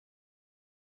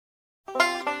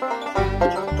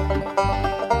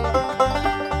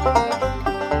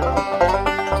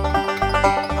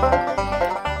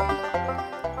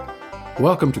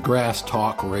Welcome to Grass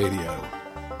Talk Radio.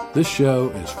 This show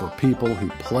is for people who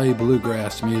play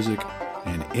bluegrass music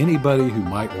and anybody who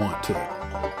might want to.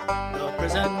 The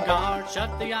prison guard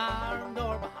shut the iron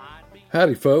door behind me.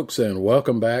 Howdy, folks, and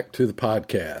welcome back to the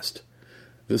podcast.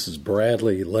 This is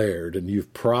Bradley Laird, and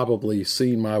you've probably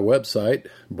seen my website,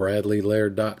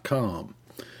 bradleylaird.com.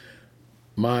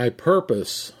 My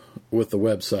purpose with the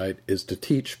website is to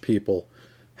teach people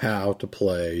how to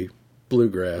play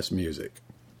bluegrass music.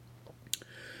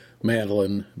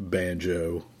 Mandolin,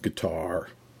 banjo, guitar,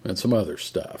 and some other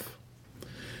stuff.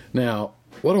 Now,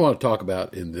 what I want to talk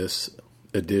about in this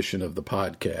edition of the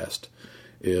podcast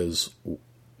is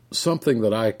something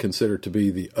that I consider to be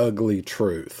the ugly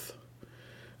truth.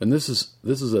 And this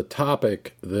is a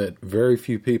topic that very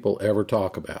few people ever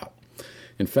talk about.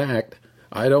 In fact,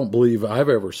 I don't believe I've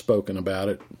ever spoken about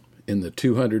it in the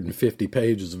 250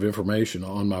 pages of information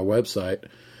on my website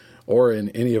or in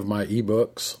any of my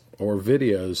ebooks or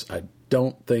videos. I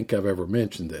don't think I've ever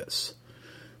mentioned this,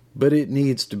 but it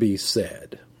needs to be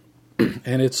said,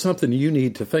 and it's something you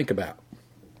need to think about.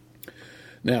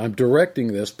 Now, I'm directing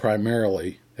this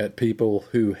primarily at people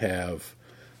who have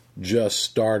just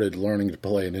started learning to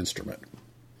play an instrument,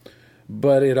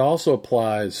 but it also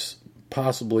applies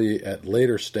possibly at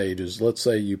later stages. Let's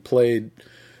say you played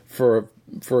for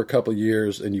a couple of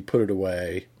years and you put it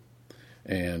away,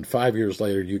 and 5 years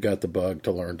later you got the bug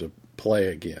to learn to play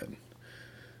again.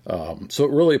 So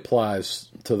it really applies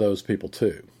to those people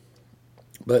too.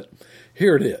 But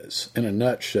here it is, in a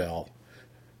nutshell.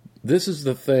 This is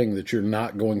the thing that you're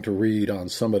not going to read on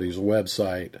somebody's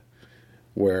website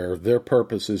where their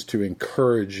purpose is to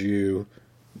encourage you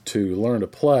to learn to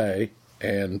play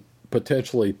and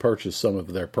potentially purchase some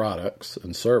of their products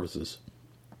and services.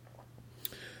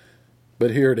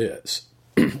 But here it is.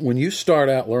 When you start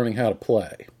out learning how to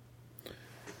play,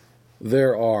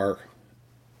 there are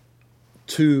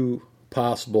two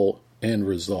possible end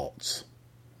results.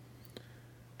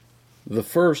 The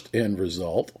first end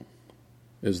result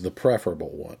is the preferable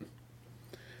one,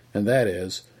 and that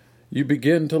is you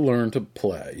begin to learn to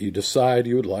play. You decide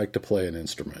you would like to play an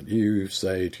instrument. You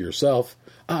say to yourself,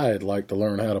 I'd like to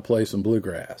learn how to play some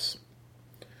bluegrass.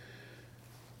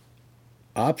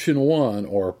 Option one,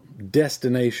 or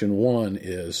destination one,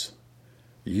 is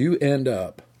you end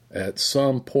up at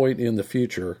some point in the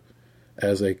future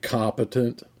as a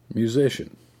competent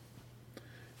musician.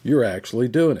 You're actually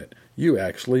doing it. You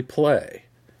actually play.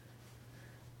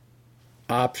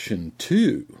 Option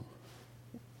two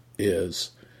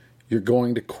is you're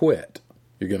going to quit.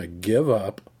 You're going to give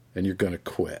up and you're going to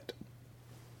quit.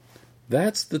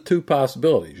 That's the two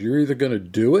possibilities. You're either going to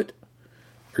do it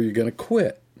or you're going to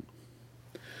quit.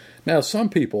 Now, some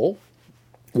people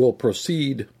will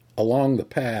proceed along the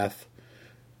path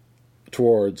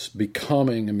towards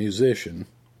becoming a musician,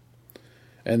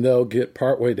 and they'll get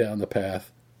partway down the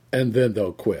path and then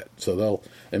they'll quit. So they'll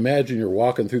imagine you're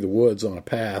walking through the woods on a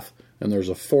path and there's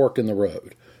a fork in the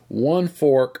road. One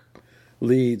fork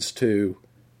leads to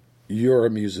you're a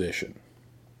musician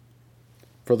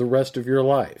for the rest of your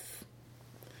life.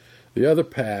 The other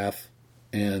path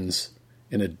ends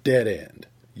in a dead end.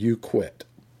 You quit.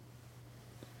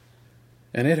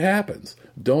 And it happens.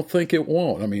 Don't think it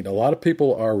won't. I mean, a lot of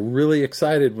people are really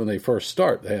excited when they first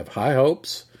start. They have high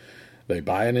hopes. They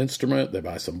buy an instrument, they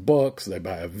buy some books, they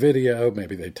buy a video,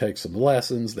 maybe they take some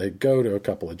lessons, they go to a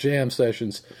couple of jam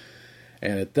sessions,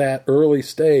 and at that early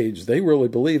stage, they really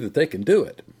believe that they can do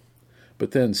it.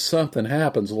 But then something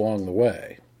happens along the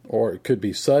way, or it could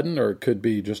be sudden, or it could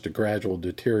be just a gradual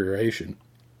deterioration,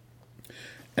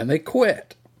 and they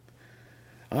quit.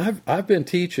 I've been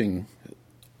teaching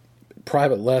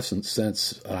private lessons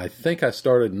since I think I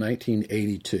started in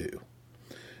 1982,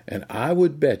 and I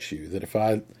would bet you that if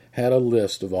I had a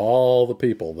list of all the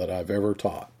people that I've ever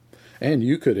taught, and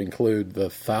you could include the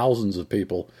thousands of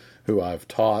people who I've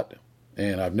taught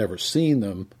and I've never seen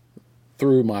them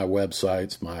through my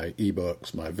websites, my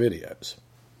ebooks, my videos.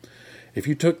 If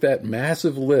you took that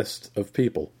massive list of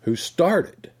people who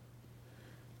started,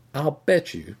 I'll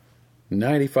bet you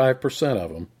 95%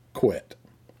 of them quit,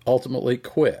 ultimately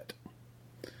quit.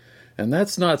 And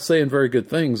that's not saying very good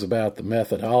things about the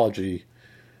methodology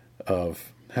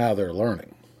of how they're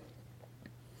learning.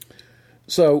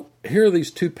 So here are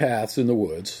these two paths in the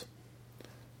woods.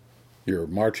 You're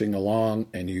marching along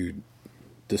and you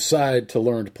decide to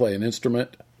learn to play an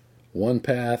instrument. One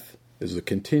path is a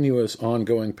continuous,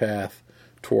 ongoing path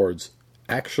towards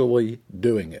actually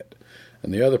doing it.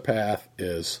 And the other path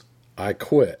is, I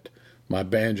quit. My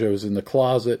banjo's in the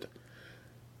closet.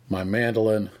 my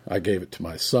mandolin, I gave it to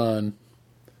my son,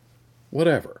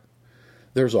 whatever.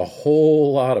 There's a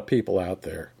whole lot of people out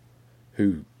there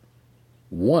who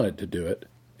wanted to do it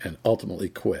and ultimately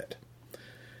quit.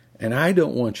 And I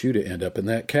don't want you to end up in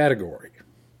that category.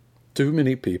 Too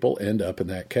many people end up in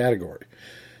that category.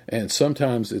 And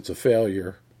sometimes it's a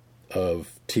failure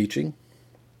of teaching.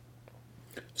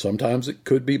 Sometimes it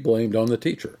could be blamed on the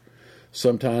teacher.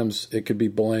 Sometimes it could be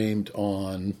blamed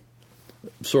on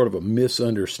sort of a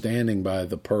misunderstanding by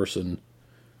the person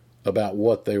about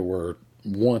what they were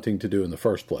wanting to do in the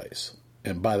first place.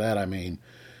 And by that I mean,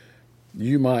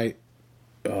 you might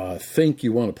think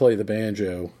you want to play the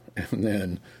banjo, and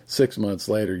then 6 months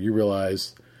later you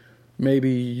realize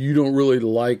maybe you don't really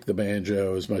like the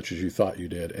banjo as much as you thought you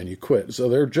did, and you quit. So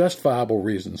there are justifiable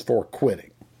reasons for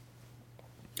quitting.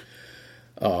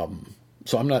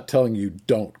 So I'm not telling you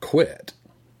don't quit.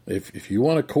 If you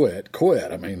want to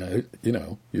quit. I mean,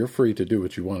 you're free to do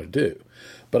what you want to do.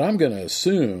 But I'm going to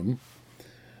assume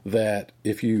that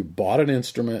if you bought an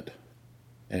instrument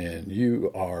and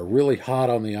you are really hot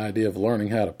on the idea of learning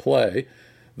how to play,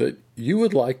 that you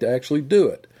would like to actually do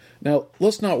it. Now,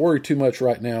 let's not worry too much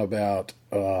right now about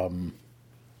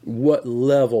what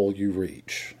level you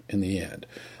reach in the end.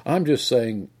 I'm just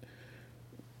saying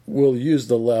we'll use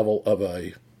the level of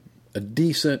a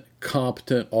decent,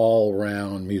 competent,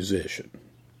 all-around musician.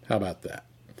 How about that?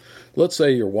 Let's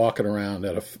say you're walking around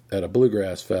at a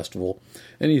bluegrass festival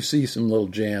and you see some little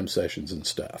jam sessions and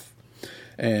stuff.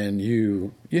 And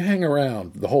you hang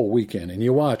around the whole weekend and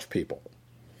you watch people.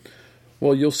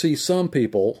 Well, you'll see some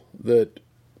people that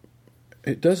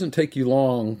it doesn't take you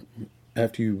long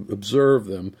after you observe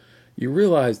them, you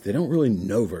realize they don't really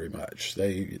know very much.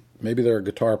 Maybe they're a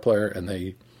guitar player and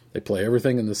they play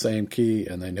everything in the same key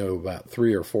and they know about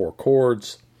 3 or 4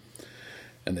 chords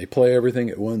and they play everything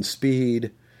at one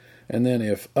speed. And then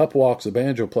if up walks a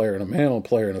banjo player and a mandolin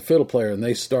player and a fiddle player and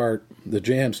the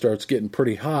jam starts getting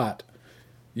pretty hot,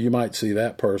 you might see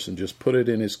that person just put it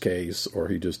in his case or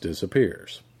he just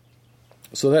disappears.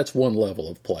 So that's one level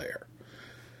of player.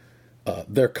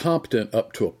 They're competent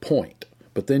up to a point,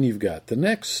 but then you've got the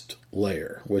next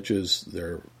layer, which is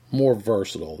they're more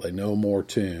versatile. They know more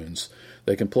tunes.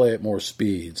 They can play at more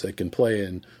speeds. They can play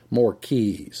in more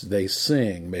keys. They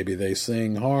sing. Maybe they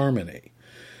sing harmony.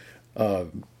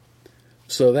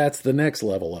 So that's the next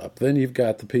level up. Then you've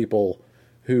got the people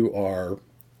who are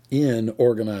in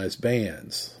organized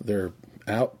bands. They're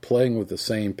out playing with the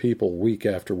same people week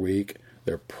after week.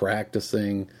 They're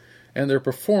practicing, and they're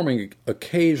performing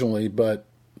occasionally, but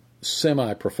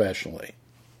semi-professionally.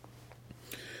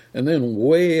 And then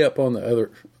way up on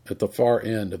at the far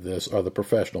end of this are the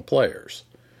professional players.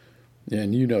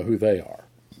 And you know who they are.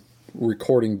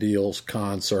 Recording deals,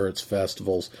 concerts,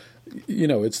 festivals.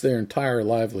 It's their entire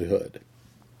livelihood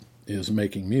is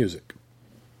making music.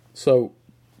 So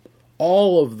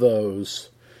all of those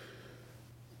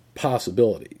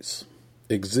possibilities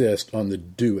exist on the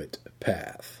do it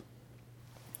path.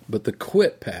 But the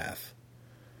quit path,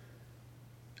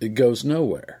 it goes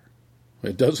nowhere.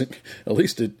 It doesn't, at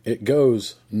least it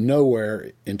goes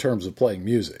nowhere in terms of playing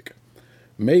music.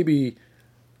 Maybe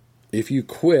if you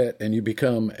quit and you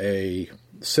become a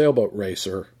sailboat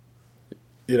racer,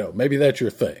 maybe that's your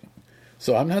thing.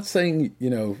 So I'm not saying,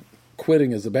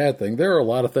 quitting is a bad thing. There are a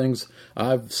lot of things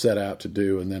I've set out to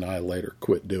do and then I later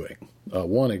quit doing.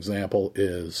 One example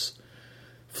is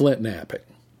flint knapping.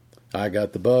 I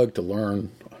got the bug to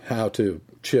learn how to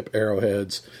chip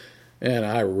arrowheads, and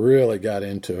I really got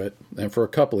into it. And for a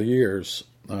couple of years,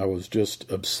 I was just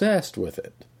obsessed with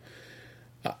it.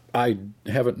 I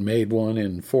haven't made one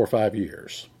in 4 or 5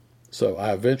 years. So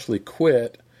I eventually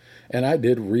quit, and I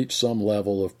did reach some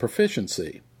level of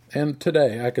proficiency. And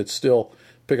today I could still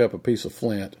pick up a piece of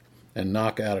flint and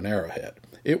knock out an arrowhead.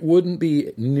 It wouldn't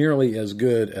be nearly as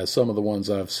good as some of the ones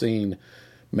I've seen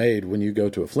made when you go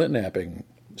to a flint knapping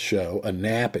show, a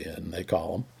nap-in, they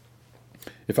call them.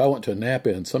 If I went to a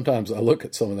nap-in, sometimes I look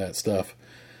at some of that stuff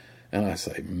and I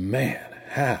say, man,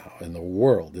 how in the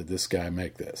world did this guy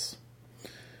make this?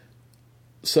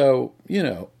 So,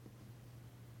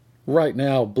 right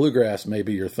now, bluegrass may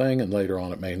be your thing, and later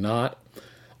on it may not.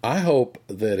 I hope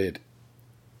that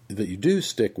you do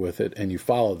stick with it and you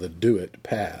follow the do-it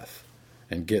path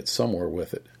and get somewhere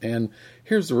with it. And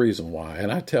here's the reason why,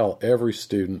 and I tell every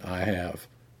student I have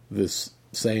this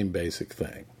same basic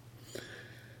thing.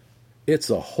 It's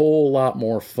a whole lot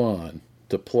more fun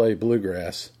to play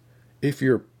bluegrass if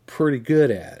you're pretty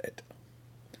good at it.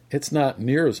 It's not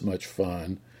near as much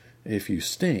fun if you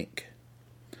stink.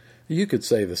 You could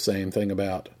say the same thing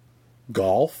about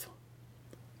golf.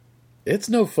 It's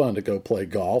no fun to go play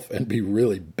golf and be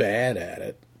really bad at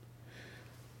it.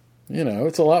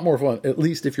 It's a lot more fun, at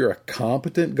least if you're a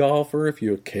competent golfer, if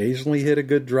you occasionally hit a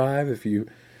good drive, if you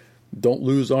don't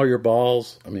lose all your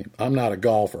balls. I mean, I'm not a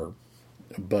golfer,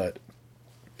 but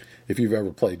if you've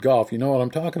ever played golf, you know what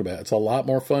I'm talking about. It's a lot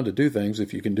more fun to do things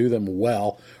if you can do them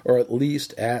well, or at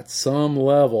least at some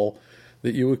level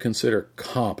that you would consider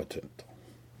competent.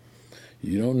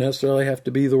 You don't necessarily have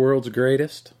to be the world's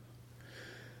greatest,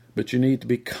 but you need to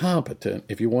be competent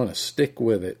if you want to stick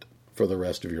with it for the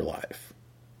rest of your life.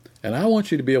 And I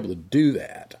want you to be able to do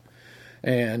that.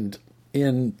 And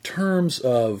in terms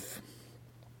of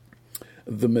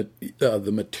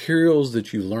the materials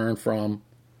that you learn from,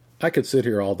 I could sit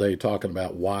here all day talking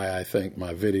about why I think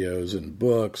my videos and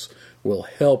books will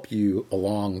help you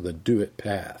along the do-it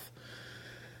path.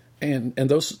 And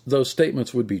those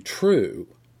statements would be true,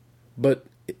 but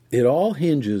it all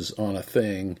hinges on a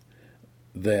thing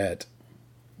that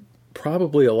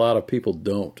probably a lot of people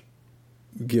don't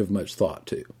give much thought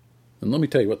to. And let me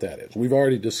tell you what that is. We've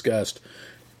already discussed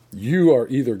you are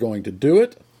either going to do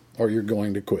it or you're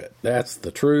going to quit. That's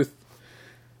the truth.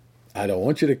 I don't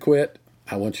want you to quit.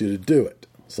 I want you to do it.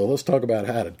 So let's talk about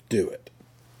how to do it.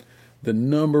 The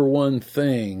number one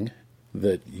thing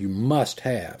that you must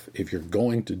have if you're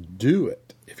going to do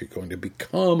it, if you're going to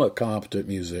become a competent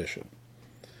musician,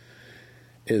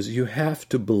 is you have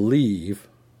to believe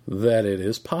that it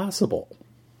is possible.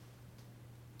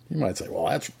 You might say, well,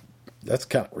 that's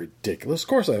kind of ridiculous. Of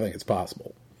course I think it's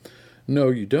possible. No,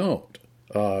 you don't.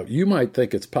 You might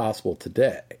think it's possible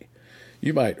today.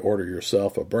 You might order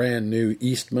yourself a brand new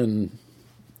Eastman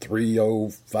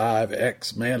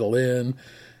 305X mandolin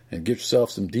and get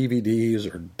yourself some DVDs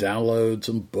or download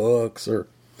some books,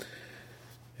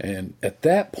 and at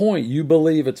that point you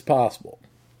believe it's possible.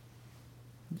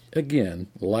 Again,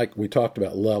 like we talked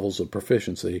about levels of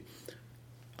proficiency,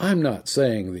 I'm not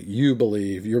saying that you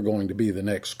believe you're going to be the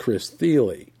next Chris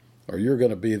Thile or you're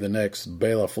going to be the next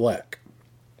Bela Fleck.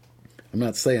 I'm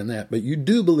not saying that, but you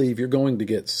do believe you're going to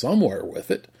get somewhere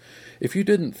with it. If you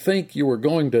didn't think you were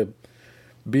going to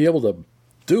be able to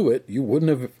do it, you wouldn't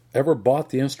have ever bought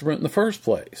the instrument in the first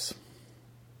place.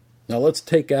 Now let's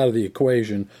take out of the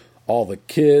equation all the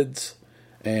kids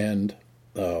and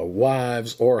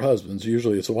wives or husbands,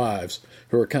 usually it's wives,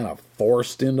 who are kind of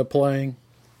forced into playing.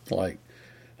 Like,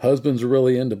 husband's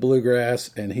really into bluegrass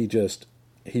and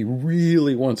he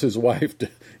really wants his wife to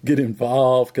get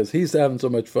involved because he's having so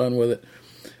much fun with it.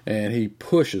 And he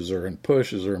pushes her and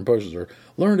pushes her and pushes her.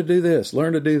 Learn to do this,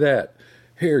 learn to do that.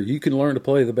 Here, you can learn to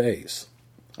play the bass.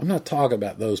 I'm not talking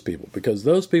about those people, because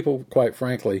those people, quite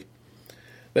frankly,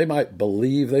 they might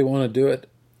believe they want to do it,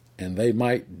 and they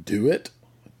might do it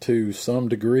to some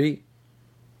degree,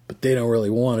 but they don't really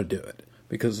want to do it.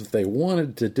 Because if they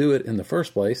wanted to do it in the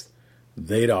first place,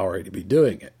 they'd already be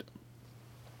doing it.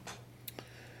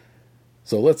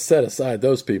 So let's set aside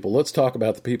those people. Let's talk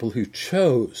about the people who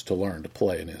chose to learn to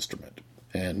play an instrument.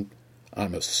 And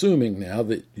I'm assuming now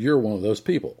that you're one of those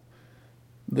people.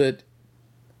 That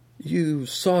you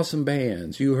saw some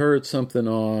bands, you heard something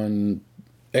on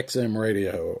XM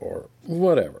radio or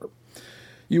whatever.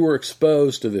 You were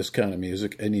exposed to this kind of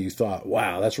music and you thought,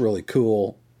 wow, that's really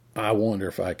cool. I wonder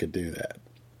if I could do that.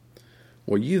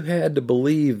 Well, you had to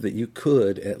believe that you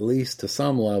could, at least to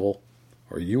some level,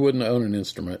 or you wouldn't own an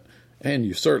instrument, and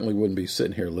you certainly wouldn't be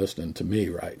sitting here listening to me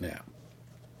right now.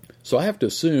 So I have to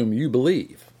assume you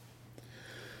believe.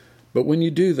 But when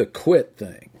you do the quit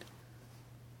thing,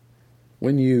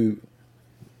 when you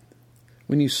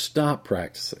stop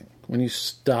practicing, when you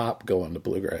stop going to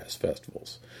bluegrass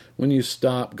festivals, when you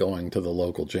stop going to the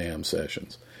local jam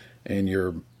sessions, and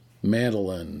your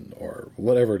mandolin or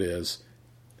whatever it is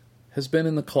has been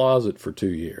in the closet for 2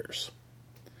 years,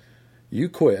 you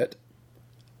quit.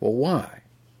 Well, why?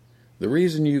 The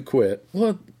reason you quit,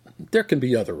 well, there can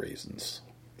be other reasons,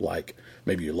 like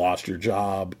maybe you lost your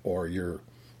job or your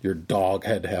dog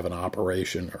had to have an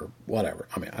operation or whatever.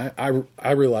 I mean,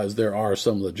 I realize there are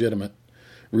some legitimate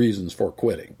reasons for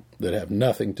quitting that have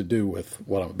nothing to do with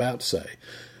what I'm about to say.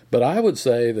 But I would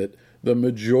say that the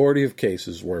majority of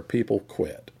cases where people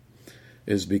quit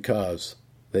is because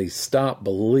they stopped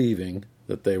believing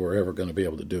that they were ever going to be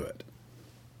able to do it.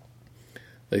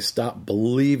 They stopped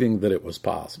believing that it was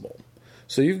possible.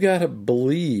 So you've got to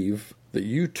believe that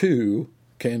you too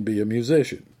can be a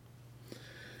musician.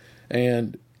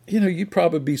 And, you'd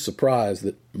probably be surprised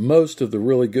that most of the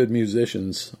really good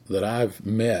musicians that I've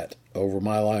met over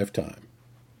my lifetime,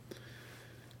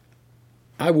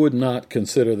 I would not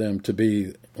consider them to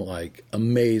be like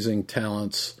amazing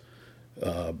talents.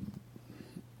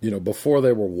 Before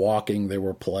they were walking, they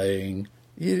were playing.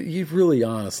 You really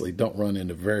honestly don't run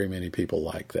into very many people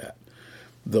like that.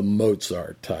 The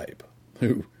Mozart type,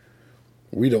 who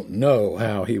We don't know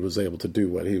how he was able to do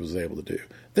what he was able to do.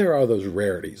 There are those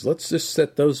rarities. Let's just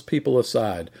set those people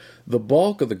aside. The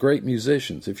bulk of the great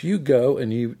musicians, if you go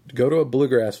to a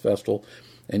bluegrass festival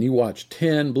and you watch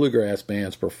 10 bluegrass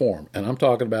bands perform, and I'm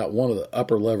talking about one of the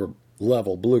upper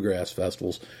level bluegrass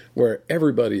festivals where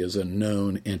everybody is a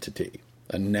known entity,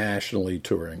 a nationally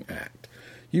touring act.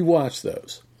 You watch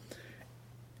those.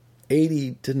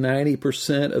 80 to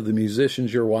 90% of the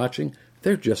musicians you're watching,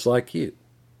 they're just like you.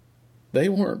 They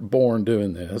weren't born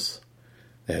doing this.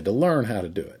 They had to learn how to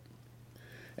do it.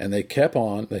 And they kept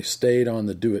on, they stayed on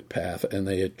the do-it path, and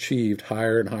they achieved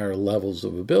higher and higher levels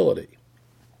of ability.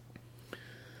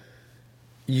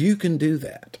 You can do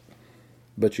that,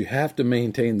 but you have to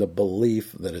maintain the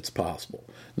belief that it's possible.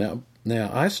 Now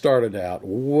I started out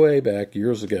way back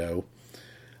years ago.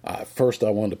 First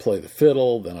I wanted to play the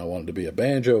fiddle, then I wanted to be a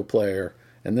banjo player,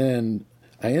 and then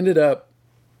I ended up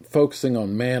focusing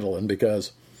on mandolin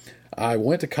because I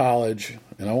went to college,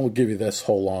 and I won't give you this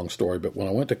whole long story, but when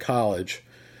I went to college,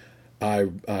 I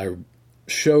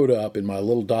showed up in my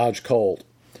little Dodge Colt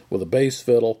with a bass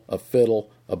fiddle,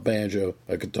 a banjo,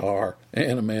 a guitar,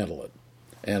 and a mandolin.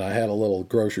 And I had a little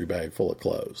grocery bag full of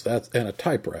clothes. And a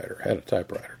typewriter. Had a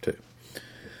typewriter, too.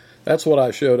 That's what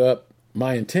I showed up.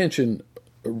 My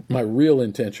real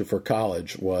intention for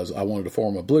college was I wanted to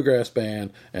form a bluegrass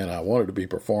band, and I wanted to be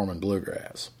performing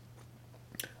bluegrass.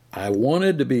 I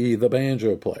wanted to be the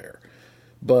banjo player,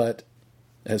 but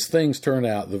as things turned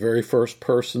out, the very first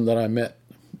person that I met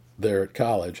there at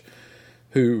college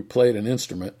who played an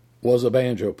instrument was a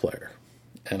banjo player.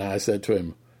 And I said to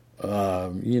him,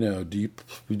 do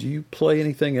you play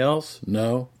anything else?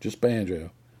 No, just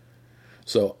banjo.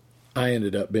 So I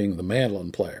ended up being the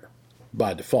mandolin player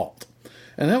by default.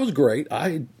 And that was great.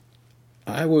 I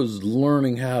was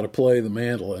learning how to play the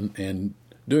mandolin and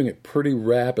doing it pretty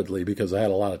rapidly because I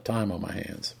had a lot of time on my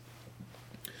hands.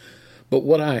 But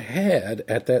what I had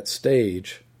at that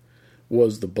stage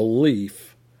was the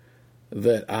belief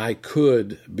that I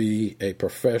could be a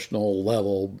professional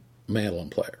level mandolin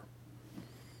player.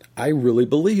 I really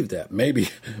believed that. Maybe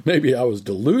I was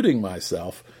deluding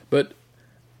myself, but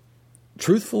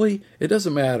truthfully, it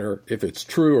doesn't matter if it's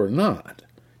true or not.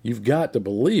 You've got to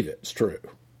believe it's true.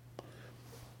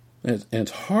 And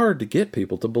it's hard to get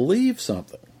people to believe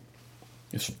something.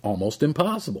 It's almost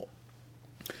impossible.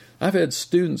 I've had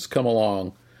students come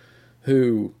along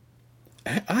who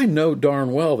I know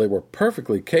darn well they were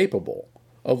perfectly capable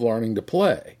of learning to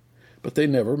play, but they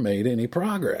never made any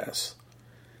progress.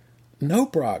 No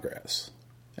progress.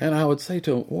 And I would say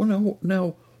to them, well,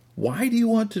 no, why do you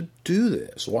want to do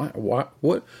this? What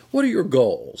are your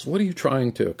goals? What are you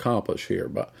trying to accomplish here?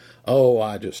 But, I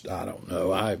don't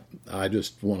know. I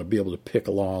just want to be able to pick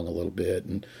along a little bit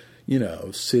and,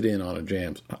 sit in on a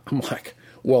jam. I'm like,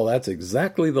 well, that's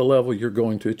exactly the level you're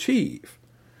going to achieve.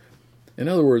 In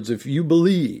other words, if you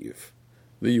believe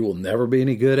that you will never be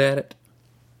any good at it,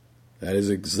 that is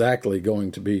exactly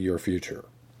going to be your future.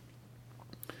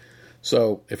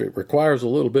 So if it requires a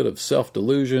little bit of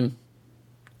self-delusion,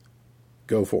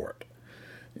 go for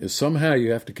it. Somehow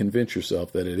you have to convince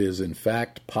yourself that it is in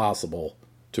fact possible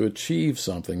to achieve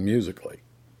something musically.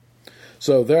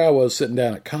 So there I was sitting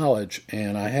down at college,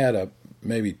 and I had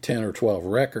maybe 10 or 12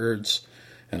 records,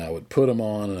 and I would put them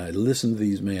on, and I'd listen to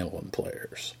these mandolin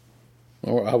players.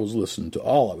 Or I was listening to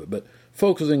all of it, but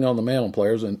focusing on the mandolin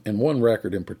players, and one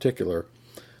record in particular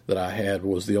that I had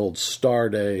was the old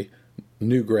Starday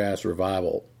Newgrass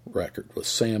Revival record with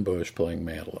Sam Bush playing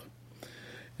mandolin.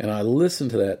 And I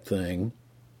listened to that thing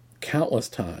countless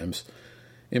times,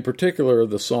 in particular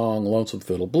the song Lonesome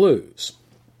Fiddle Blues.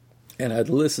 And I'd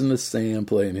listen to Sam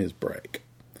playing his break.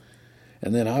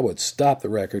 And then I would stop the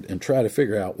record and try to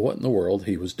figure out what in the world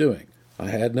he was doing. I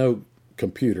had no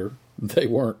computer. There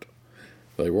were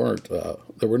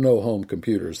no home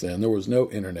computers then. There was no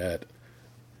internet.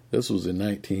 This was in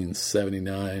 1979,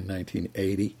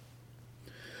 1980.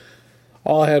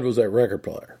 All I had was that record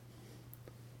player.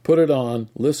 Put it on,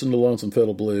 listen to Lonesome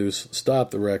Fiddle Blues,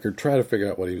 stop the record, try to figure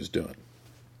out what he was doing.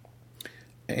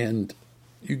 And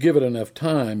you give it enough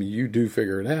time, you do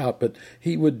figure it out, but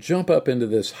he would jump up into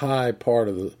this high part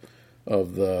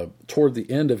toward the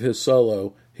end of his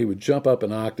solo, he would jump up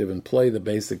an octave and play the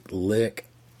basic lick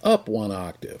up one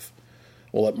octave.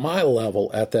 Well, at my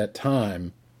level at that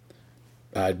time,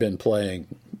 I'd been playing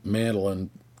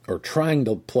mandolin, or trying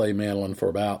to play mandolin for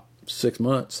about 6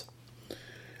 months.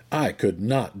 I could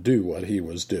not do what he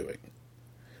was doing.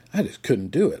 I just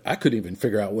couldn't do it. I couldn't even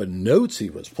figure out what notes he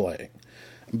was playing.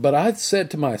 But I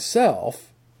said to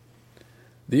myself,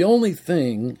 the only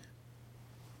thing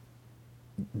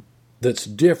that's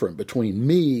different between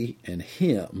me and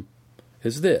him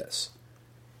is this.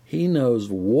 he knows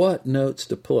what notes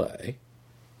to play,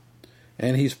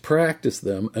 and he's practiced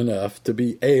them enough to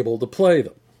be able to play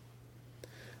them.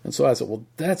 And so I said, well,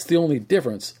 that's the only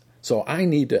difference. So I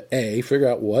need to, A, figure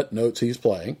out what notes he's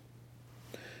playing,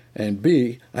 and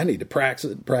B, I need to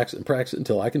practice it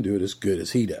until I can do it as good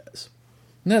as he does.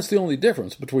 And that's the only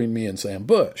difference between me and Sam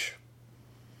Bush.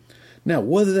 Now,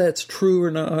 whether that's true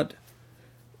or not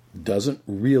doesn't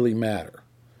really matter.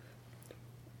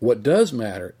 What does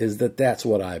matter is that that's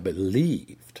what I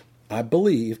believed. I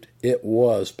believed it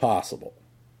was possible.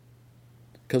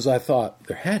 Because I thought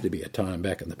there had to be a time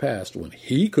back in the past when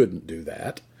he couldn't do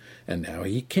that, and now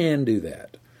he can do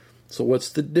that. So what's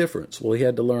the difference? Well, he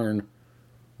had to learn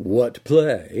what to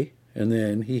play, and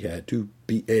then he had to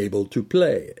be able to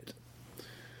play it.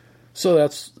 So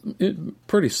that's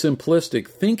pretty simplistic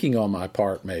thinking on my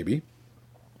part, maybe.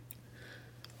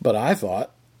 But I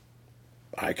thought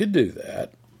I could do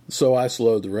that, so I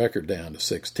slowed the record down to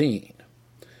 16.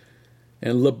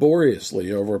 And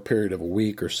laboriously, over a period of a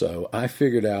week or so, I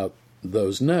figured out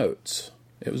those notes.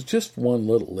 It was just one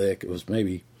little lick. It was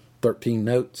maybe 13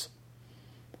 notes.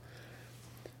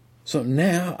 So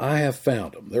now I have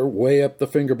found them. They're way up the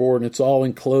fingerboard, and it's all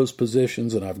in closed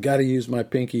positions, and I've got to use my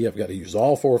pinky. I've got to use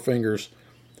all four fingers.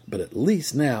 But at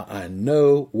least now I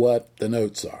know what the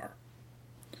notes are.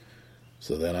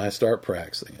 So then I start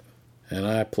practicing it, and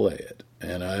I play it,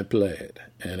 and I play it,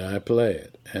 and I play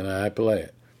it, and I play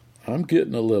it. I'm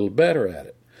getting a little better at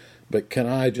it. But can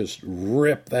I just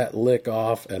rip that lick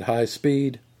off at high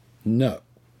speed? No.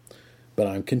 But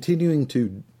I'm continuing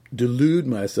to delude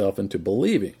myself into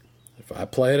believing if I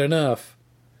play it enough,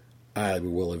 I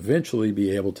will eventually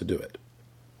be able to do it.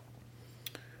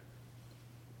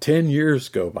 10 years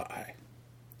go by,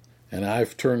 and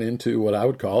I've turned into what I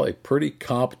would call a pretty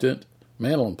competent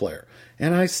mandolin player.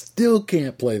 And I still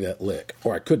can't play that lick,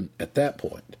 or I couldn't at that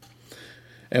point.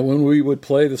 And when we would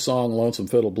play the song Lonesome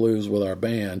Fiddle Blues with our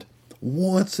band,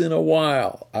 once in a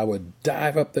while I would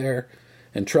dive up there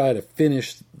and try to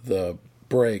finish the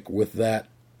break with that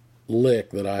lick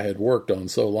that I had worked on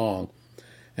so long.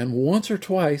 And once or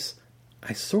twice,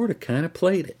 I sort of kind of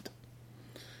played it.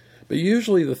 But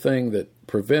usually the thing that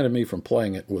prevented me from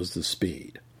playing it was the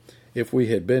speed. If we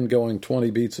had been going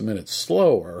 20 beats a minute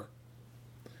slower,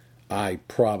 I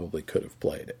probably could have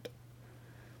played it.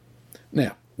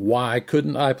 Now, why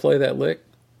couldn't I play that lick?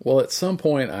 Well, at some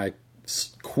point I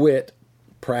quit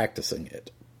practicing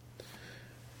it.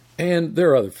 And there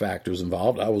are other factors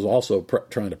involved. I was also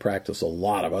trying to practice a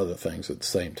lot of other things at the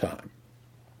same time.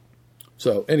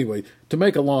 So anyway, to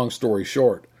make a long story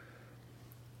short,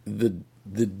 the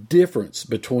difference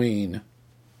between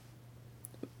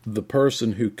the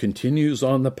person who continues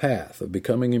on the path of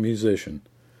becoming a musician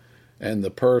and the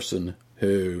person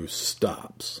who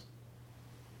stops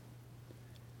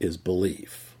is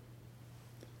belief.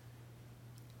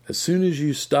 As soon as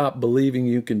you stop believing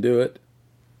you can do it,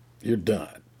 you're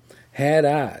done. Had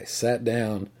I sat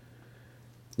down,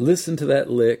 listened to that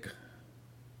lick,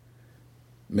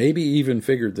 maybe even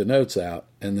figured the notes out,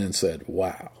 and then said,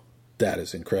 wow, that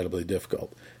is incredibly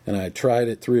difficult. And I tried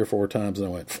it 3 or 4 times, and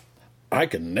I went, I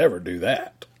can never do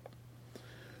that.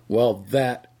 Well,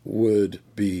 that would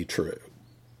be true.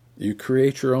 You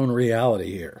create your own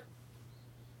reality here,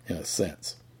 in a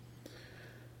sense.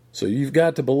 So you've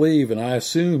got to believe, and I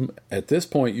assume at this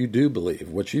point you do believe.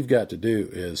 What you've got to do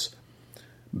is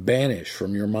banish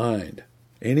from your mind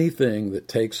anything that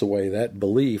takes away that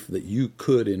belief that you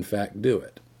could in fact do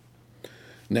it.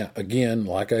 Now, again,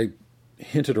 like I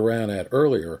hinted around at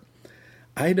earlier,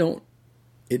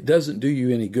 it doesn't do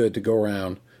you any good to go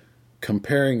around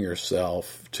comparing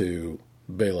yourself to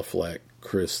Bela Fleck,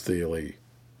 Chris Thile,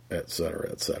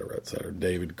 etc.,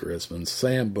 David Grisman,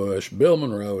 Sam Bush, Bill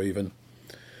Monroe even,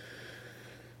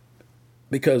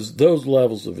 because those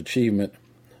levels of achievement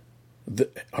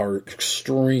are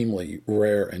extremely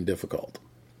rare and difficult.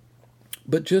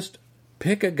 But just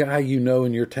pick a guy you know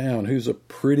in your town who's a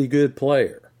pretty good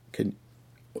player.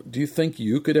 Do you think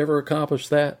you could ever accomplish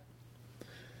that?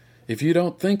 If you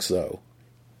don't think so,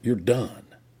 you're done.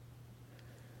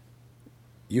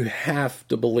 You have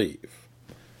to believe.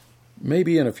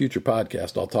 Maybe in a future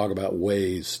podcast I'll talk about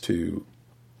ways to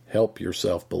help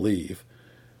yourself believe.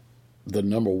 The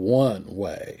number one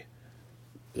way,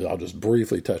 I'll just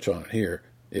briefly touch on it here,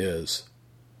 is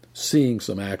seeing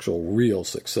some actual real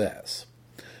success.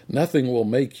 Nothing will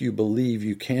make you believe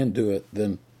you can do it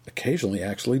than occasionally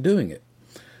actually doing it.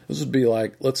 This would be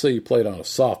like, let's say you played on a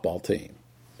softball team,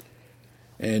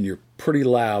 and you're pretty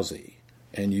lousy,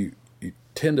 and you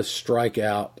tend to strike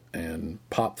out and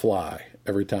pop fly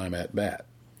every time at bat.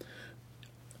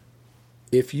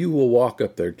 If you will walk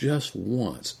up there just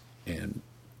once and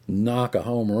knock a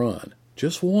home run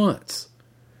just once,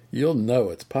 you'll know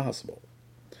it's possible.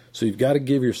 So you've got to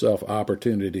give yourself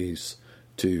opportunities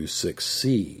to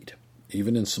succeed,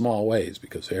 even in small ways,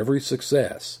 because every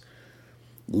success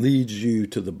leads you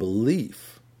to the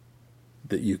belief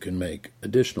that you can make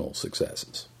additional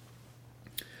successes.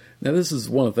 Now, this is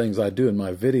one of the things I do in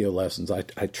my video lessons. I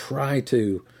try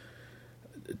to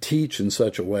teach in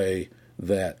such a way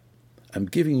that I'm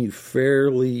giving you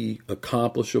fairly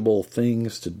accomplishable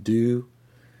things to do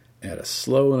at a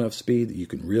slow enough speed that you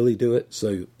can really do it.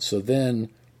 So then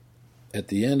at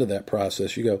the end of that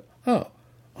process, you go, oh,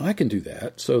 I can do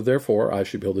that, so therefore I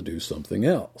should be able to do something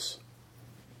else.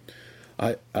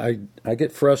 I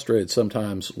get frustrated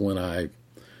sometimes when I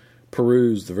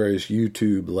peruse the various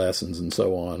YouTube lessons and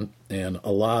so on, and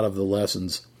a lot of the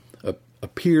lessons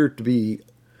appear to be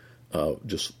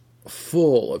just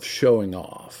full of showing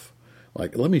off.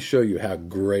 Like, let me show you how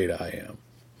great I am.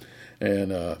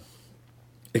 And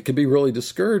it can be really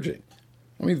discouraging.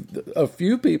 I mean, a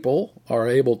few people are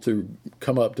able to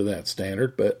come up to that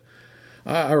standard, but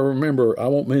I remember, I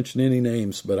won't mention any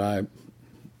names, but I,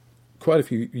 quite a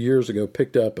few years ago,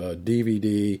 picked up a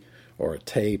DVD or a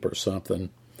tape or something,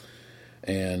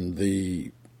 and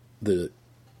the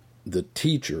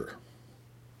teacher,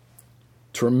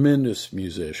 tremendous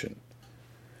musician,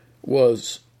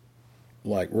 was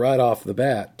like right off the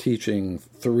bat teaching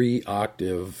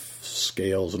 3-octave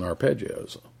scales and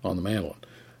arpeggios on the mandolin.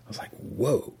 I was like,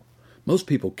 whoa, most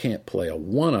people can't play a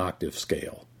 1-octave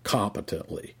scale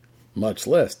competently, much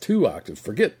less 2 octaves,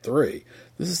 forget 3.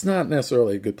 This is not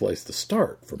necessarily a good place to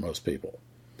start for most people.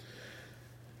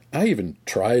 I even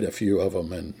tried a few of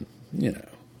them and, it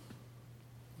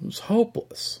was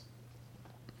hopeless.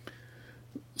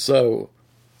 So,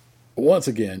 once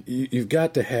again, you've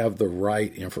got to have the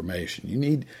right information. You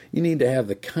need to have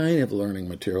the kind of learning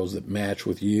materials that match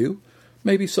with you.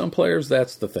 Maybe some players,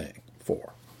 that's the thing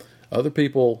for. Other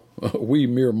people, we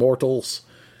mere mortals,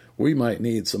 we might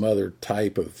need some other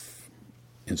type of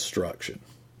instruction.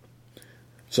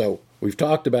 So we've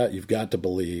talked about you've got to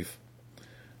believe.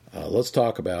 Let's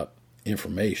talk about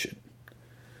information.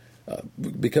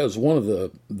 Because one of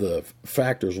the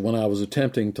factors when I was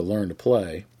attempting to learn to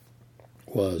play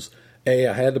was, A,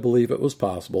 I had to believe it was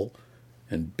possible,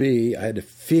 and B, I had to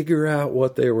figure out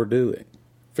what they were doing.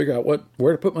 Figure out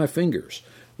where to put my fingers,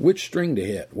 which string to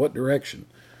hit, what direction.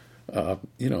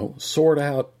 Sort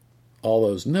out all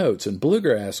those notes. And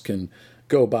bluegrass can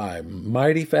go by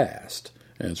mighty fast,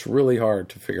 and it's really hard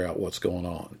to figure out what's going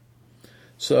on.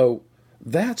 So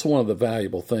that's one of the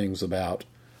valuable things about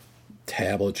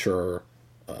tablature,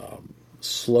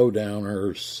 slow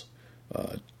downers,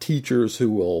 teachers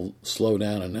who will slow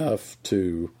down enough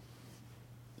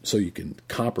so you can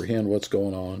comprehend what's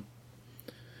going on.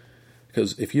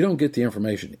 Because if you don't get the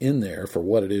information in there for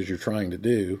what it is you're trying to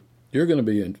do, you're going to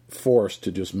be forced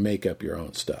to just make up your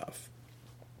own stuff.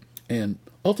 And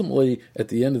ultimately, at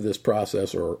the end of this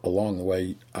process or along the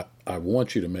way, I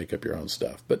want you to make up your own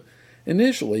stuff. But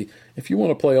initially, if you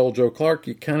want to play Old Joe Clark,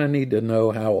 you kind of need to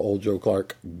know how Old Joe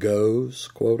Clark goes,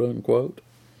 quote unquote.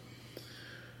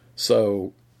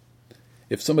 So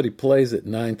if somebody plays at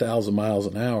 9,000 miles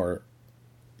an hour,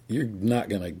 you're not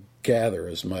going to gather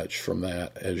as much from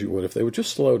that as you would if they would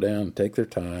just slow down, take their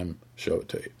time, show it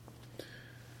to you.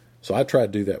 So I try to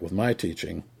do that with my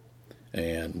teaching,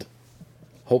 and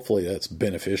hopefully that's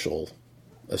beneficial,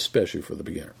 especially for the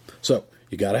beginner. So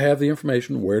you got to have the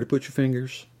information, where to put your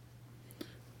fingers,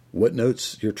 what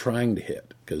notes you're trying to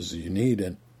hit, because you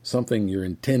need something you're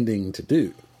intending to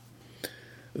do.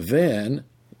 Then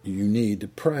you need to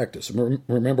practice.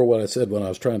 Remember what I said when I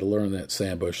was trying to learn that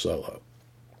Sam Bush solo.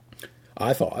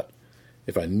 I thought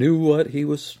if I knew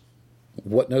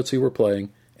what notes he were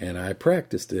playing, and I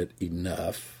practiced it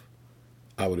enough,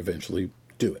 I would eventually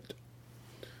do it.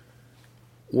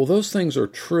 Well, those things are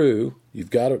true. You've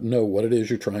got to know what it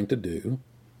is you're trying to do.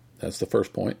 That's the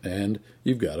first point. And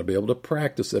you've got to be able to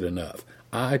practice it enough.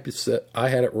 I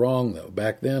had it wrong, though.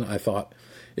 Back then, I thought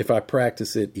if I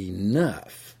practice it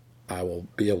enough, I will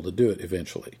be able to do it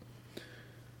eventually.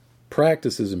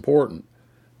 Practice is important,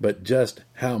 but just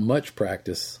how much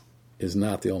practice is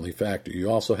not the only factor. You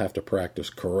also have to practice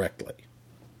correctly.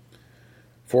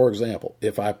 For example,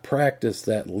 if I practice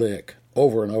that lick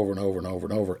over and over and over and over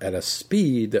and over at a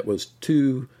speed that was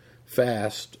too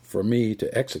fast for me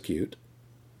to execute,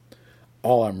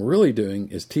 all I'm really doing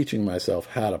is teaching myself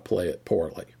how to play it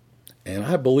poorly. And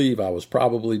I believe I was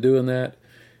probably doing that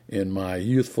in my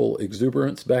youthful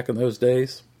exuberance back in those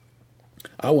days.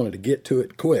 I wanted to get to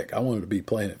it quick. I wanted to be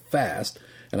playing it fast,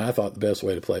 and I thought the best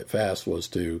way to play it fast was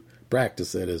to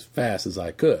practice it as fast as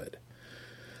I could.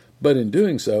 But in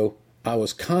doing so, I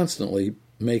was constantly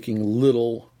making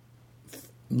little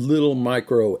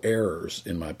micro errors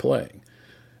in my playing.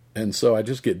 And so I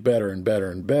just get better and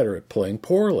better and better at playing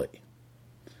poorly.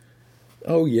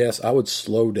 Oh, yes, I would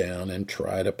slow down and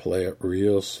try to play it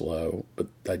real slow, but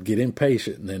I'd get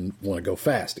impatient and then want to go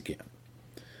fast again.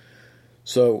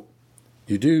 So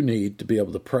you do need to be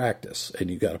able to practice,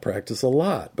 and you got to practice a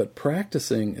lot. But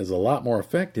practicing is a lot more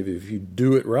effective if you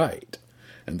do it right.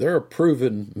 And there are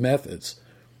proven methods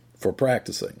for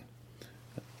practicing.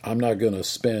 I'm not going to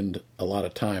spend a lot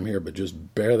of time here, but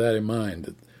just bear that in mind.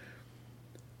 That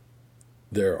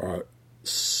there are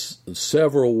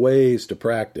several ways to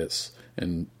practice,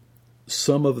 and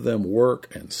some of them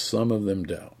work and some of them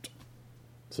don't.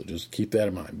 So just keep that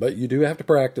in mind. But you do have to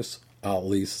practice. I'll at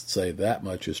least say that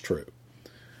much is true.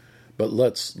 But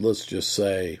let's just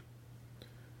say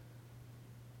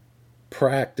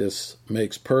practice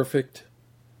makes perfect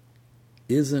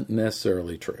isn't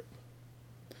necessarily true.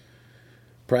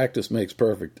 Practice makes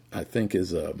perfect, I think,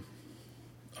 is a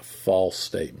false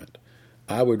statement.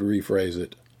 I would rephrase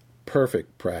it,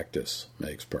 perfect practice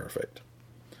makes perfect.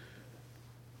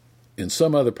 In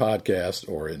some other podcast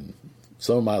or in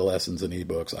some of my lessons and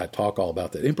ebooks, I talk all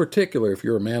about that. In particular, if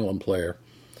you're a mandolin player,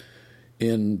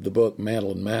 in the book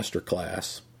Mandolin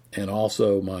Masterclass, and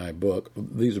also my book,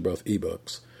 these are both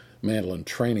ebooks, Mandolin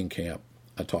Training Camp,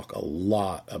 I talk a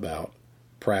lot about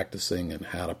practicing and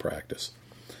how to practice.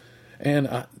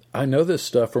 And I know this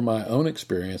stuff from my own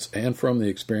experience and from the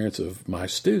experience of my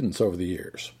students over the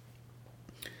years.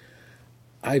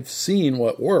 I've seen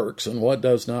what works and what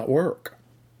does not work,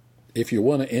 if you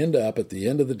want to end up at the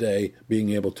end of the day being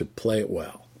able to play it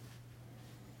well.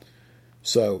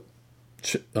 So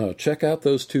check out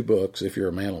those two books if you're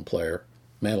a mandolin player,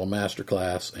 Mandolin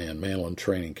Masterclass and Mandolin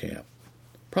Training Camp.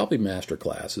 Probably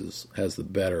Masterclass has the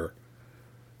better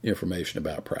information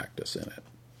about practice in it.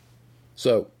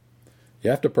 So you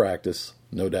have to practice,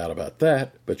 no doubt about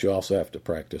that, but you also have to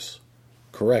practice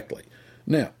correctly.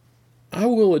 Now, I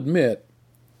will admit,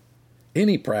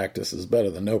 any practice is better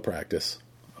than no practice.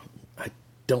 I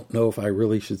don't know if I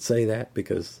really should say that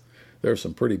because there are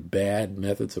some pretty bad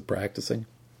methods of practicing.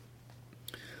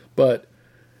 But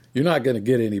you're not going to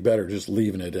get any better just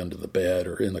leaving it under the bed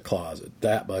or in the closet.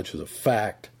 That much is a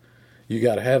fact. You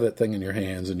got to have that thing in your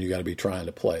hands and you got to be trying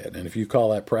to play it. And if you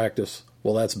call that practice,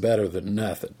 well, that's better than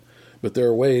nothing. But there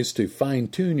are ways to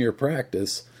fine-tune your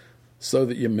practice so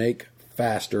that you make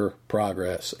faster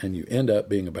progress and you end up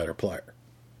being a better player.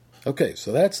 Okay,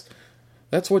 so that's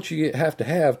what you have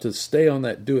to stay on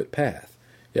that do-it path.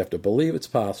 You have to believe it's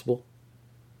possible.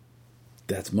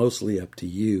 That's mostly up to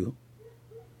you.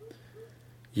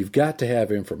 You've got to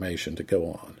have information to go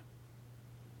on.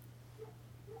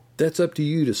 That's up to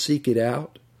you to seek it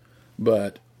out,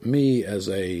 but me as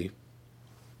a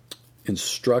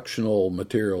instructional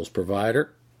materials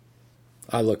provider,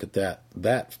 I look at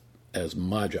that as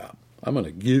my job. I'm going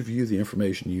to give you the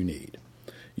information you need.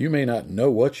 You may not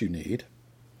know what you need,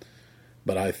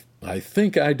 but I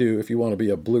think I do if you want to be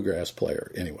a bluegrass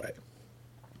player anyway.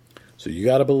 So you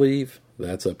got to believe,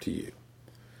 that's up to you.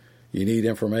 You need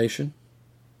information?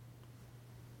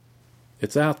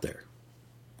 It's out there.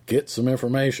 Get some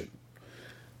information.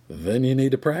 Then you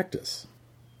need to practice.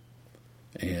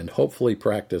 And hopefully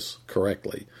practice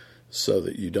correctly so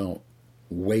that you don't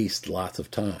waste lots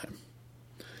of time.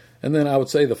 And then I would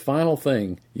say the final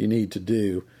thing you need to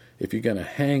do if you're going to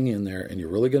hang in there and you're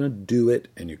really going to do it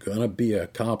and you're going to be a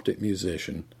competent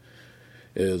musician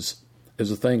is a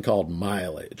thing called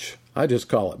mileage. I just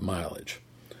call it mileage.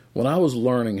 When I was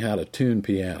learning how to tune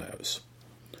pianos,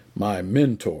 my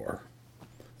mentor,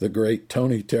 the great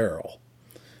Tony Terrell,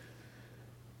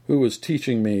 who was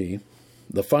teaching me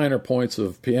the finer points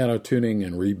of piano tuning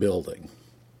and rebuilding.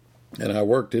 And I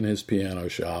worked in his piano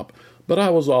shop, but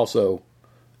I was also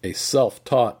a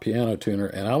self-taught piano tuner,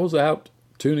 and I was out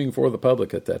tuning for the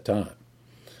public at that time.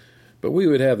 But we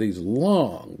would have these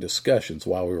long discussions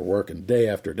while we were working day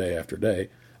after day after day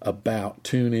about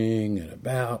tuning and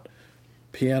about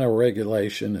piano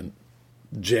regulation and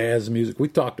jazz music. We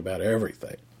talked about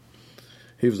everything.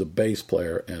 He was a bass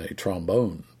player and a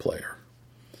trombone player,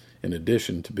 in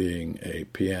addition to being a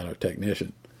piano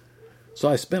technician. So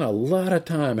I spent a lot of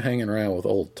time hanging around with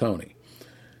old Tony.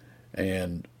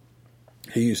 And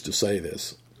he used to say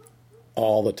this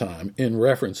all the time in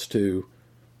reference to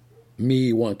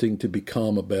me wanting to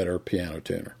become a better piano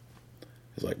tuner.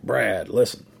 He's like, Brad,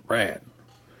 listen, Brad.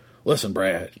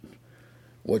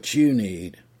 What you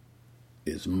need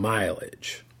is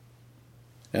mileage.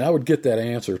 And I would get that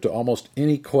answer to almost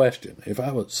any question. If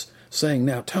I was saying,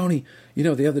 now, Tony,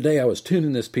 the other day I was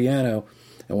tuning this piano,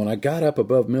 and when I got up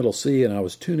above middle C and I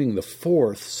was tuning the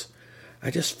fourths,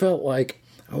 I just felt like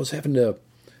I was having to,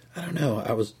 I don't know,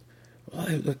 I was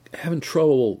having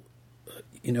trouble,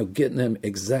 getting them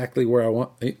exactly where I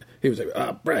want. He was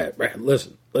like, Brad,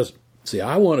 listen. See,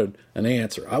 I wanted an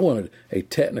answer. I wanted a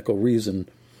technical reason,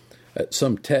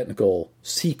 some technical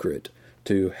secret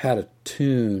to how to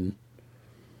tune.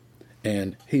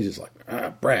 And he's just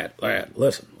like, Brad,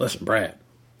 listen, Brad,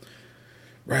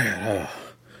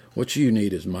 what you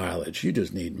need is mileage. You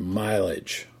just need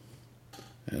mileage.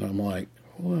 And I'm like,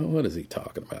 well, what is he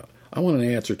talking about? I want an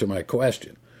answer to my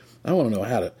question. I want to know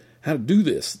how to do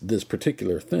this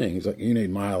particular thing. He's like, you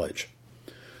need mileage.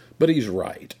 But he's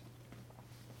right.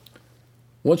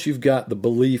 Once you've got the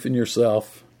belief in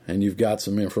yourself and you've got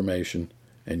some information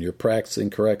and you're practicing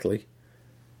correctly,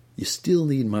 you still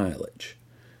need mileage.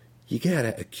 You got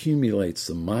to accumulate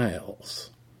some miles.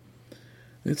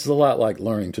 It's a lot like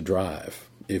learning to drive.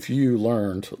 If you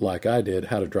learned, like I did,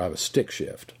 how to drive a stick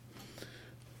shift,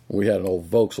 we had an old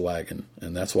Volkswagen,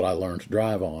 and that's what I learned to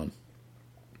drive on.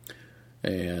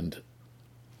 And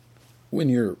when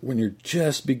you're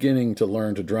just beginning to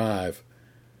learn to drive,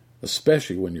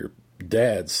 especially when your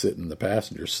dad's sitting in the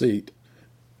passenger seat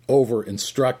over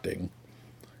instructing,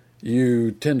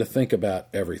 you tend to think about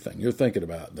everything. You're thinking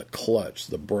about the clutch,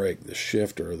 the brake, the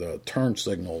shifter, the turn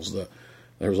signals.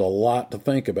 There's a lot to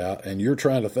think about, and you're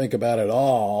trying to think about it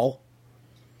all.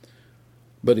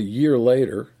 But a year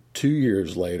later, 2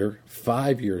 years later,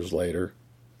 5 years later,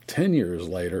 10 years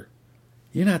later,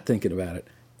 you're not thinking about it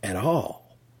at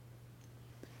all.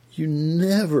 You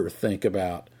never think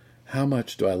about how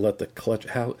much do I let the clutch,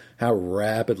 how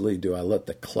rapidly do I let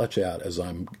the clutch out as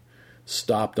I'm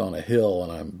stopped on a hill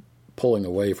and I'm pulling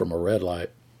away from a red light.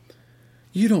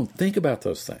 You don't think about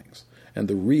those things. And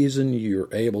the reason you're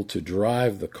able to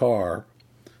drive the car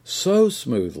so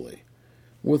smoothly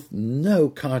with no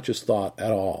conscious thought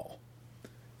at all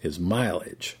is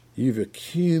mileage. You've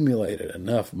accumulated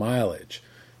enough mileage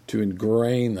to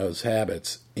ingrain those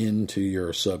habits into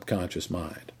your subconscious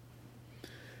mind.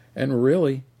 And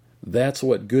really, that's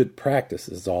what good practice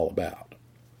is all about.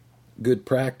 Good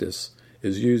practice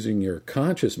is using your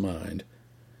conscious mind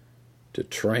to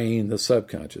train the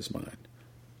subconscious mind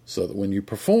so that when you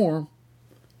perform,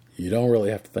 you don't really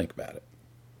have to think about it.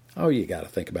 Oh, you got to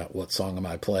think about what song am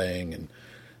I playing, and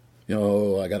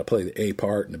I got to play the A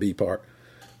part and the B part.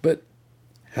 But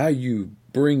how you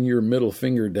bring your middle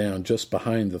finger down just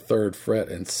behind the 3rd fret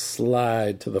and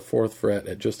slide to the 4th fret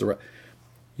at just the right,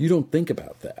 you don't think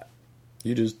about that.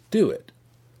 You just do it.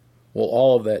 Well,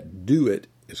 all of that do it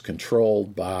is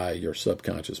controlled by your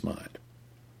subconscious mind.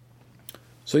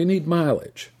 So you need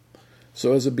mileage.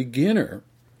 So as a beginner,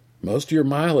 most of your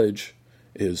mileage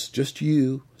is just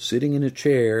you sitting in a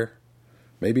chair,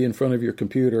 maybe in front of your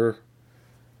computer,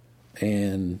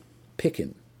 and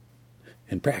picking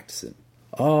and practicing,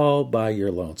 all by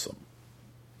your lonesome.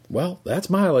 Well, that's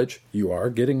mileage. You are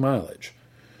getting mileage.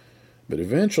 But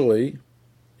eventually,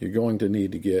 you're going to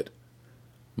need to get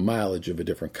mileage of a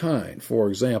different kind. For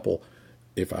example,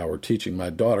 if I were teaching my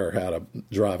daughter how to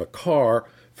drive a car,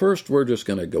 first we're just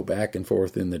going to go back and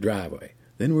forth in the driveway.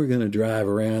 Then we're going to drive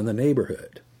around the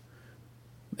neighborhood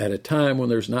at a time when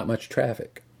there's not much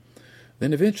traffic.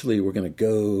 Then eventually we're going to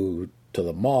go to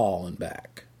the mall and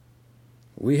back.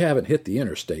 We haven't hit the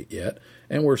interstate yet,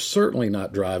 and we're certainly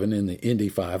not driving in the Indy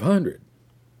 500.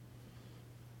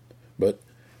 But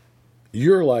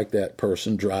you're like that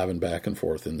person driving back and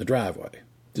forth in the driveway,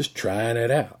 just trying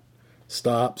it out.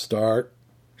 Stop, start,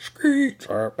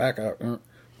 start, back up.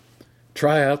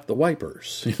 Try out the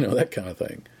wipers, that kind of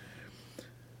thing.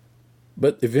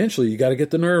 But eventually you got to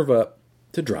get the nerve up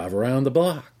to drive around the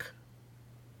block.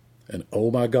 And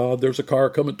oh my God, there's a car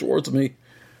coming towards me.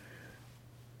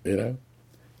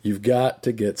 You've got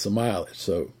to get some mileage.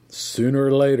 So sooner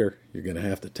or later, you're going to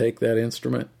have to take that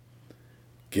instrument,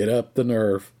 get up the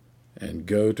nerve, and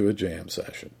go to a jam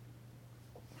session.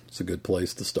 It's a good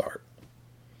place to start.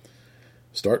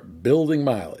 Start building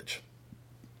mileage.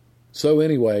 So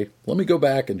anyway, let me go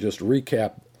back and just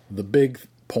recap the big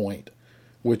point,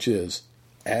 which is,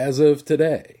 as of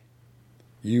today,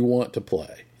 you want to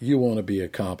play. You want to be a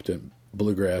competent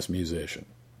bluegrass musician.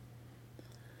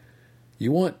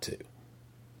 You want to.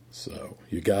 So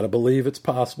you got to believe it's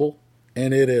possible,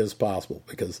 and it is possible,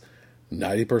 because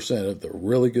 90% of the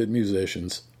really good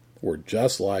musicians were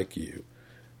just like you.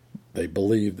 They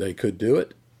believed they could do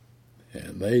it,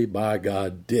 and they, by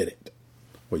God, did it.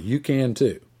 Well, you can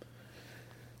too.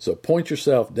 So point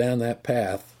yourself down that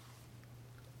path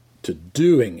to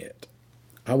doing it.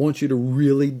 I want you to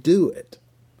really do it.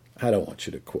 I don't want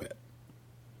you to quit.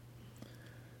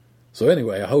 So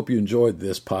anyway, I hope you enjoyed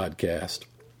this podcast.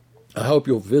 I hope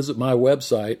you'll visit my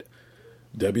website,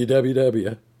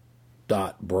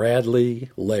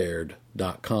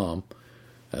 www.bradleylaird.com.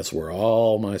 That's where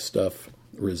all my stuff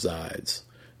resides.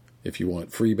 If you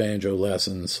want free banjo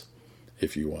lessons,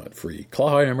 if you want free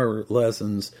clawhammer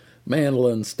lessons,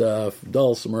 mandolin stuff,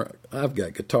 dulcimer, I've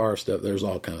got guitar stuff. There's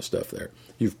all kind of stuff there.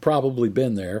 You've probably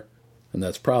been there, and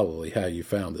that's probably how you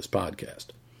found this podcast.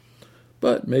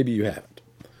 But maybe you haven't.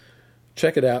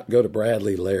 Check it out. Go to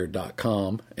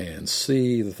bradleylaird.com and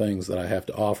see the things that I have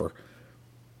to offer.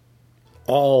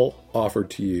 All offered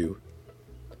to you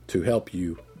to help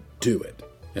you do it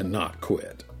and not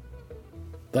quit.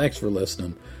 Thanks for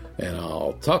listening, and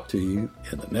I'll talk to you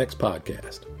in the next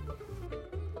podcast.